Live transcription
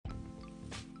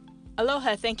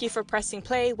Aloha, thank you for pressing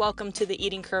play. Welcome to the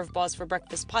Eating Curveballs for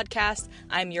Breakfast podcast.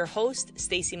 I'm your host,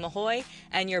 Stacey Mahoy,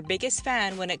 and your biggest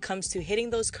fan when it comes to hitting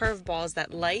those curveballs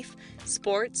that life,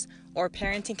 sports, or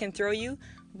parenting can throw you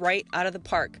right out of the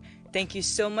park. Thank you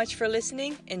so much for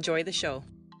listening. Enjoy the show.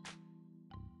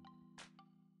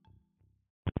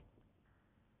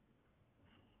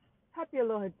 Happy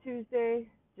Aloha Tuesday.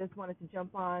 Just wanted to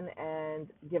jump on and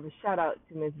give a shout out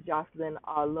to Ms. Jocelyn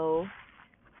Alo,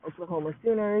 Oklahoma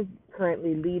Sooners,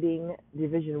 currently leading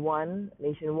Division I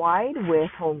nationwide with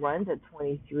home runs at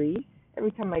 23.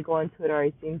 Every time I go on Twitter,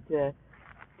 I seem to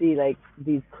see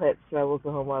these clips from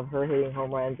Oklahoma of her hitting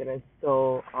home runs, and it's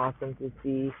so awesome to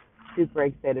see. Super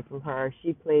excited from her.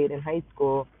 She played in high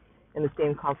school in the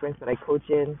same conference that I coach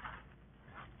in,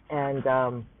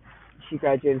 and she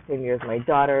graduated the same year as my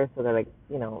daughter, so they're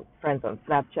friends on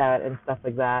Snapchat and stuff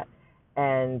like that.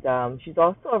 And she's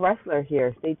also a wrestler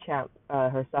here, state champ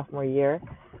her sophomore year.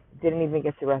 Didn't even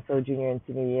get to wrestle junior and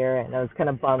senior year, and I was kind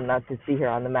of bummed not to see her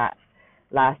on the mat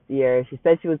last year. She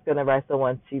said she was going to wrestle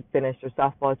once she finished her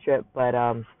softball trip, but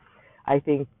I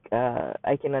think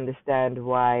I can understand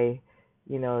why,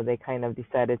 they kind of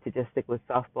decided to just stick with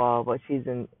softball. What she's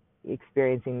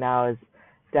experiencing now is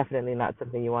definitely not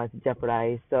something you want to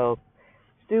jeopardize. So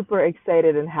super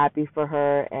excited and happy for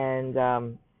her,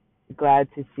 and glad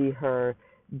to see her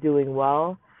doing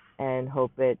well, and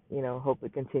hope it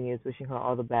continues. Wishing her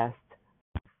all the best.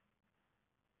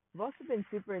 I've also been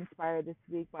super inspired this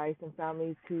week by some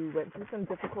families who went through some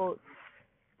difficult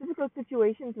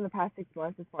situations in the past 6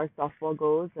 months as far as softball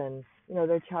goes, and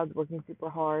their child's working super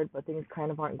hard, but things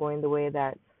kind of aren't going the way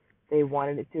that they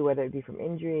wanted it to, whether it be from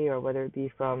injury or whether it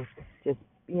be from just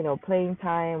playing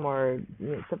time or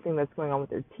something that's going on with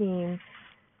their team.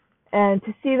 And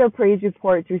to see their praise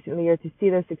reports recently, or to see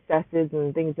their successes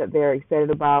and things that they're excited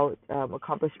about,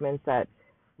 accomplishments that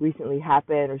recently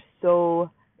happened, are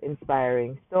so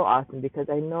inspiring, so awesome, because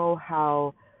I know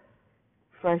how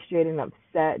frustrated and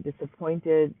upset,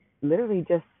 disappointed, literally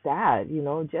just sad,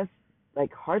 just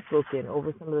heartbroken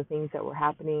over some of the things that were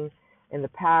happening in the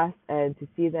past, and to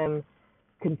see them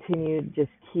continue to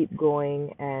just keep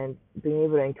going and being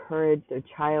able to encourage their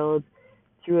child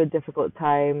through a difficult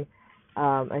time.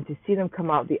 And to see them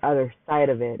come out the other side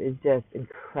of it is just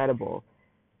incredible.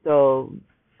 So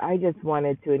I just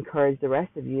wanted to encourage the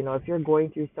rest of you, if you're going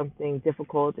through something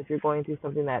difficult, if you're going through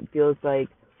something that feels like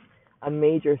a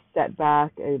major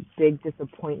setback, a big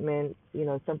disappointment,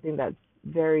 something that's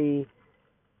very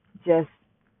just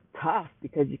tough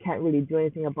because you can't really do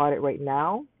anything about it right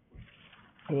now,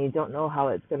 and you don't know how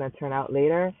it's going to turn out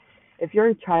later. If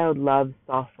your child loves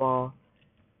softball,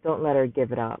 don't let her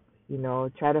give it up.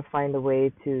 Try to find a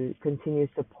way to continue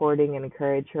supporting and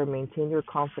encourage her. Maintain your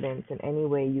confidence in any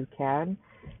way you can.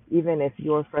 Even if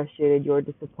you're frustrated, you're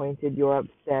disappointed, you're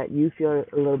upset, you feel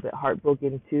a little bit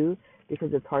heartbroken too,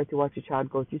 because it's hard to watch your child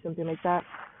go through something like that,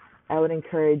 I would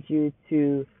encourage you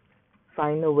to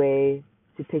find a way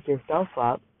to pick yourself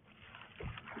up,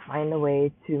 find a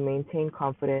way to maintain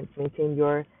confidence, maintain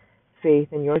your faith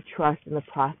and your trust in the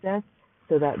process,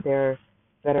 so that they're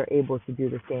better able to do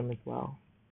the same as well.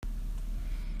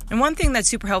 And one thing that's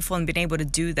super helpful in being able to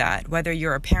do that, whether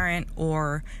you're a parent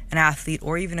or an athlete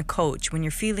or even a coach, when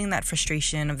you're feeling that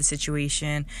frustration of the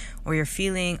situation, or you're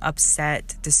feeling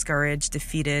upset, discouraged,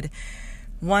 defeated,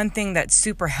 one thing that's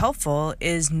super helpful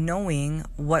is knowing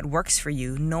what works for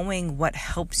you, knowing what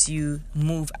helps you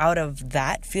move out of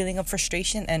that feeling of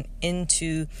frustration and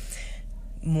into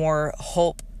more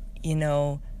hope,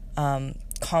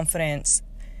 confidence,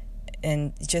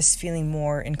 and just feeling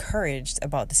more encouraged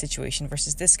about the situation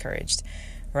versus discouraged,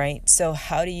 right? So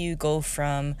how do you go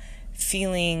from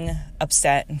feeling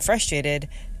upset and frustrated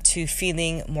to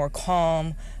feeling more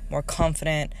calm, more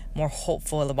confident, more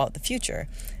hopeful about the future?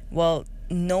 Well,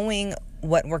 knowing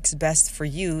what works best for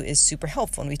you is super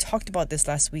helpful. And we talked about this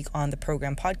last week on the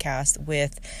program podcast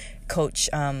with Coach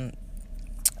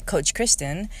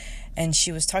Kristen, and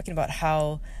she was talking about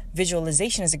how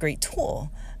visualization is a great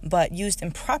tool, but used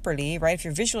improperly, right? If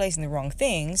you're visualizing the wrong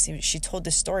things, she told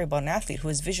this story about an athlete who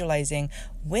was visualizing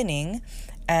winning,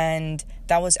 and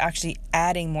that was actually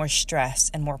adding more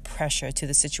stress and more pressure to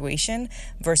the situation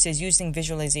versus using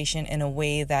visualization in a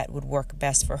way that would work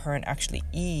best for her and actually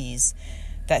ease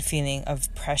that feeling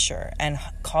of pressure and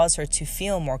cause her to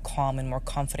feel more calm and more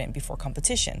confident before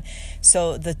competition.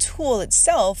 So the tool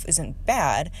itself isn't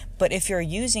bad, but if you're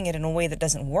using it in a way that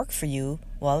doesn't work for you,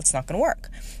 well, it's not going to work.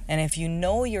 And if you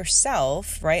know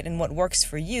yourself, right, and what works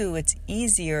for you, it's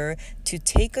easier to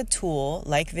take a tool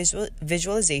like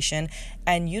visualization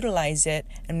and utilize it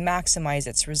and maximize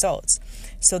its results.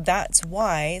 So that's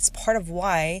why, it's part of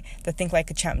why the Think Like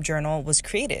a Champ journal was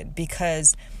created,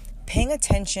 because paying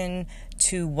attention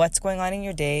to what's going on in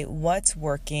your day, what's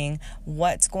working,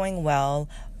 what's going well,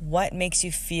 what makes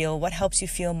you feel, what helps you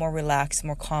feel more relaxed,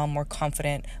 more calm, more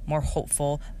confident, more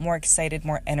hopeful, more excited,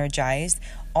 more energized.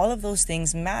 All of those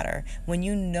things matter. When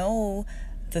you know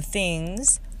the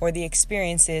things or the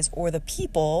experiences or the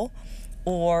people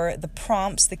or the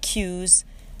prompts, the cues,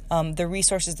 the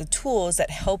resources, the tools that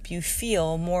help you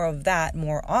feel more of that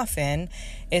more often,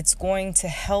 it's going to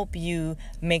help you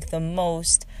make the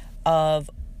most of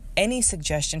any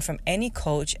suggestion from any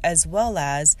coach, as well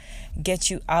as get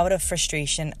you out of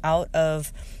frustration, out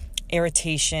of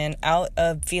irritation, out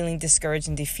of feeling discouraged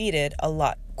and defeated a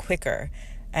lot quicker.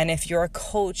 And if you're a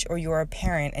coach or you're a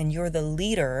parent and you're the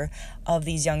leader of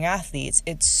these young athletes,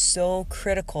 it's so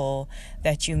critical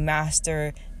that you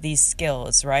master these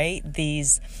skills, right?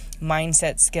 These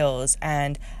mindset skills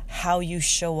and how you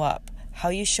show up.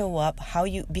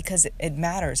 Because it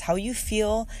matters. How you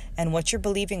feel and what you're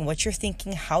believing, what you're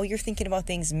thinking, how you're thinking about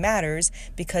things matters,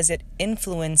 because it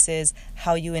influences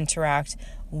how you interact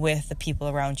with the people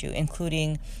around you,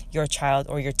 including your child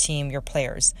or your team, your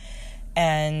players.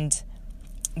 And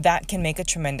that can make a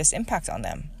tremendous impact on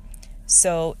them.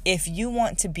 So if you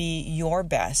want to be your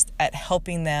best at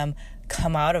helping them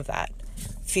come out of that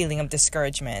feeling of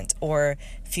discouragement or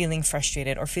feeling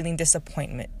frustrated or feeling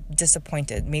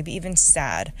disappointed, maybe even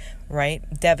sad, right?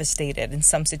 Devastated in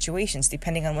some situations,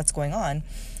 depending on what's going on,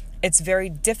 it's very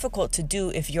difficult to do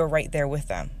if you're right there with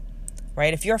them,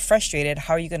 right? If you're frustrated,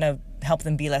 how are you going to help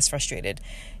them be less frustrated?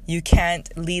 You can't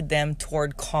lead them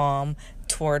toward calm,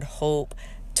 toward hope,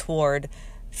 toward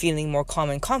feeling more calm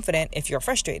and confident if you're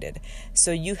frustrated.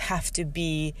 So you have to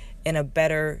be in a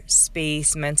better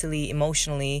space mentally,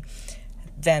 emotionally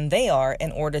than they are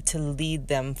in order to lead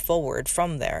them forward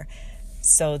from there.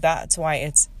 So that's why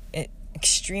it's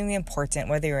extremely important,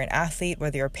 whether you're an athlete,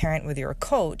 whether you're a parent, whether you're a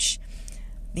coach,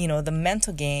 the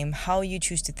mental game, how you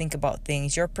choose to think about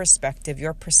things, your perspective,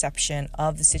 your perception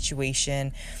of the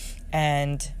situation,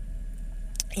 and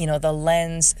the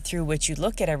lens through which you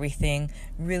look at everything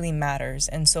really matters.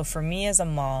 And so for me as a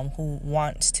mom who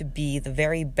wants to be the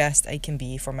very best I can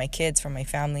be for my kids, for my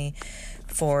family,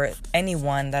 for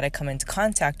anyone that I come into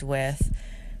contact with,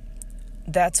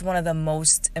 that's one of the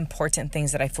most important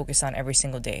things that I focus on every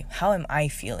single day. How am I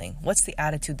feeling? What's the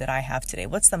attitude that I have today?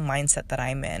 What's the mindset that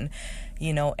I'm in?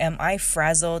 Am I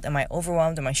frazzled? Am I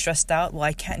overwhelmed? Am I stressed out? Well,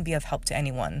 I can't be of help to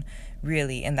anyone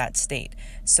really in that state.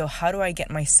 So how do I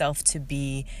get myself to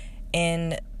be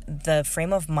in the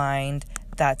frame of mind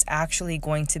that's actually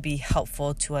going to be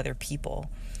helpful to other people?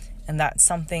 And that's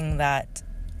something that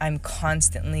I'm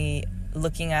constantly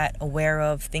looking at, aware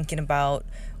of, thinking about,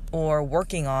 or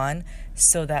working on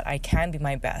so that I can be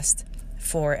my best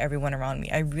for everyone around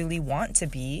me. I really want to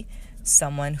be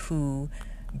someone who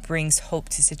brings hope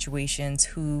to situations,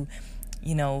 who,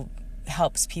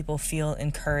 helps people feel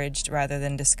encouraged rather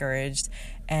than discouraged,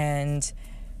 and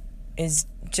is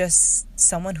just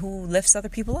someone who lifts other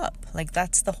people up. Like,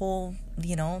 that's the whole,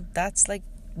 that's like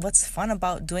what's fun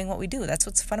about doing what we do. That's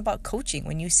what's fun about coaching.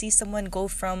 When you see someone go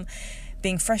from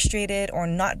being frustrated or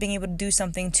not being able to do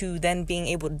something to then being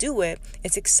able to do it,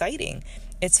 it's exciting.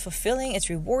 It's fulfilling. It's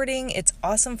rewarding. It's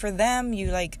awesome for them.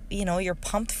 You're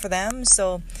pumped for them.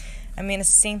 So, it's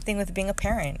the same thing with being a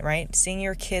parent, right? Seeing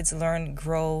your kids learn,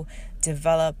 grow,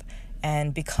 develop,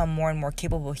 and become more and more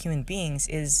capable human beings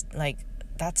is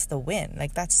that's the win.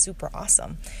 That's super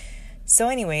awesome. So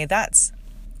anyway, that's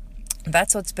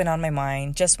what's been on my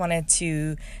mind. Just wanted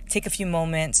to take a few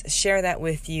moments, share that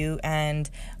with you, and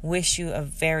wish you a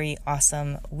very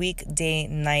awesome week, day,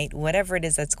 night, whatever it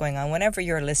is that's going on, whenever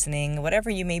you're listening,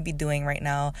 whatever you may be doing right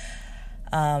now.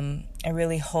 I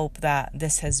really hope that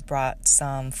this has brought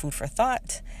some food for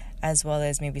thought, as well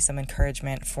as maybe some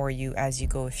encouragement for you as you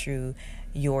go through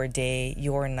your day,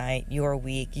 your night, your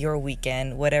week, your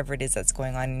weekend, whatever it is that's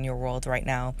going on in your world right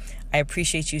now. I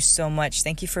appreciate you so much.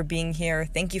 Thank you for being here.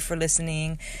 Thank you for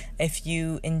listening. If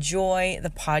you enjoy the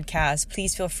podcast,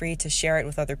 please feel free to share it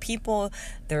with other people.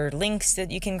 There are links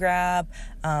that you can grab,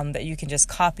 that you can just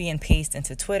copy and paste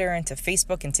into Twitter, into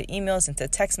Facebook, into emails, into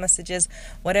text messages,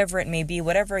 whatever it may be,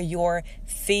 whatever your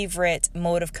favorite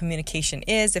mode of communication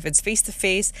is. If it's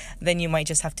face-to-face, then you might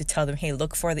just have to tell them, hey,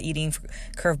 look for the Eating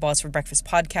Curveballs for Breakfast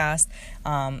this podcast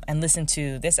and listen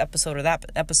to this episode or that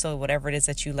episode, whatever it is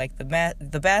that you like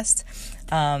the best.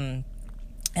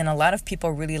 And a lot of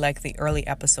people really like the early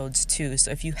episodes too.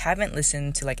 So if you haven't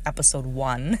listened to like episode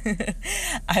 1,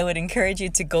 I would encourage you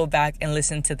to go back and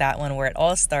listen to that one where it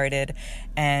all started,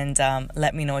 and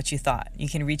let me know what you thought. You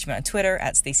can reach me on Twitter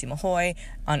at Stacey Mahoy,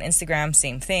 on Instagram,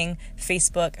 same thing,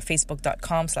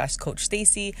 facebook.com/Coach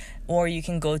Stacey, or you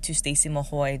can go to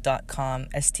staceymahoy.com,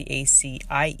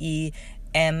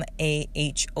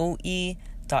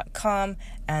 STACIEMAHOE.com,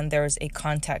 and there's a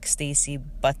Contact Stacey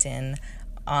button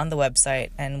on the website,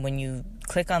 and when you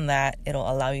click on that,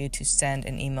 it'll allow you to send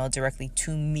an email directly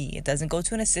to me. It doesn't go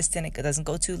to an assistant, it doesn't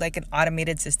go to like an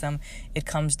automated system. It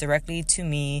comes directly to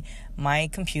me, my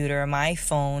computer, my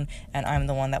phone, and I'm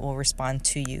the one that will respond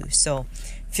to you. So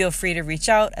feel free to reach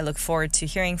out. I look forward to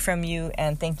hearing from you,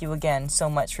 and thank you again so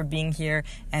much for being here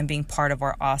and being part of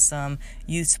our awesome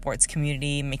youth sports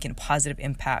community, making a positive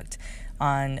impact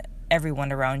on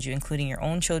everyone around you, including your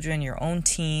own children, your own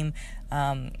team,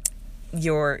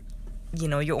 your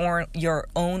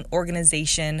own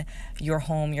organization, your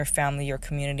home, your family, your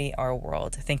community, our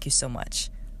world. Thank you so much.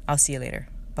 I'll see you later.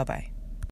 Bye-bye.